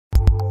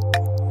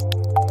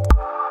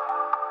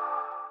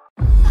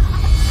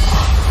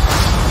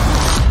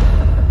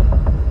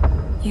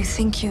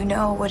think you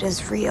know what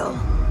is real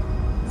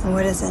and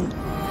what isn't.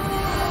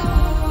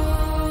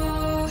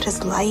 What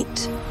is light?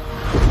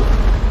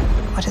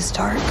 What is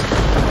dark?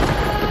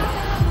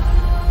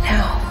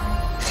 Now,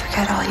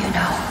 forget all you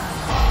know.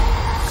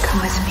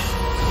 Come with me.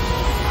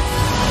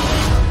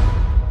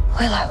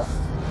 Willow.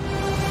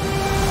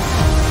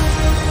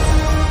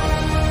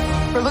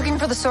 We're looking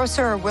for the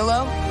sorcerer,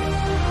 Willow.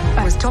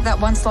 I was told that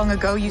once long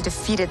ago you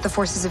defeated the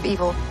forces of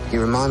evil. You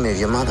remind me of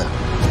your mother.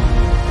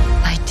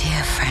 My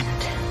dear friend,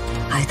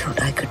 I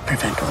thought I could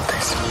prevent all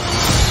this.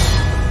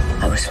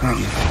 I was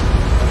wrong.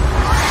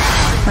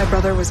 My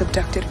brother was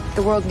abducted.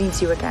 The world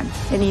needs you again.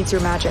 It needs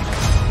your magic.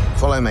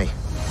 Follow me.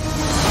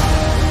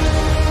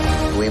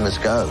 We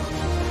must go.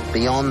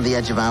 Beyond the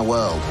edge of our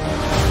world.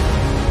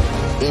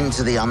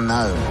 Into the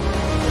unknown.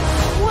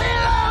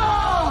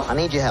 Willow! I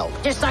need your help.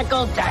 Just like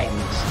old times.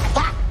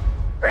 Attack!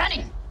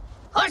 Running!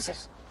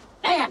 Horses!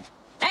 Mayhem!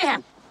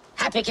 Mayhem!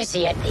 Happy to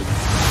see it.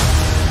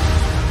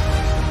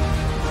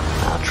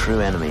 Our true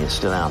enemy is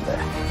still out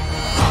there.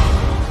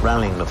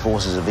 Rallying the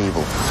forces of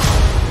evil.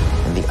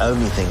 And the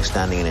only thing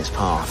standing in its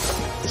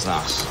path is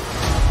us.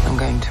 I'm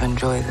going to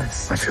enjoy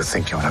this. If you're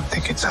thinking what I'm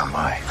thinking, so am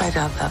I. I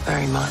doubt that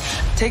very much.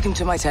 Take him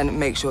to my tent and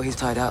make sure he's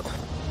tied up.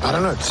 I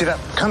don't know. See, that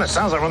kind of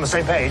sounds like we're on the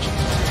same page.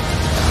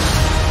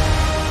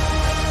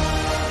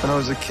 When I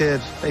was a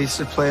kid, I used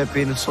to play at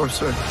being a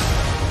sorcerer.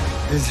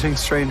 Visiting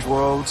strange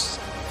worlds,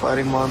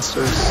 fighting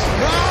monsters.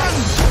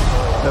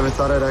 Run! Never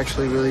thought I'd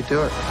actually really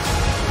do it.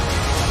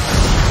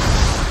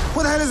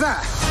 What the hell is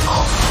that?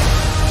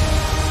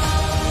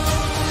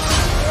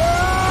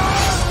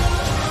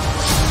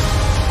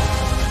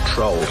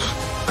 Trolls.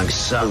 I'm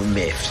so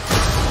miffed.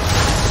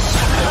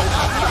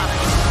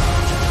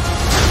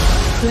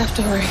 We have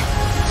to hurry.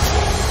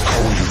 How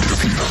will you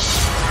defeat us?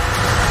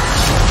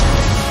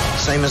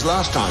 Same as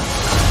last time.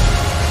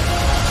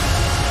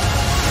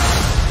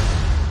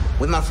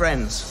 With my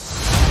friends.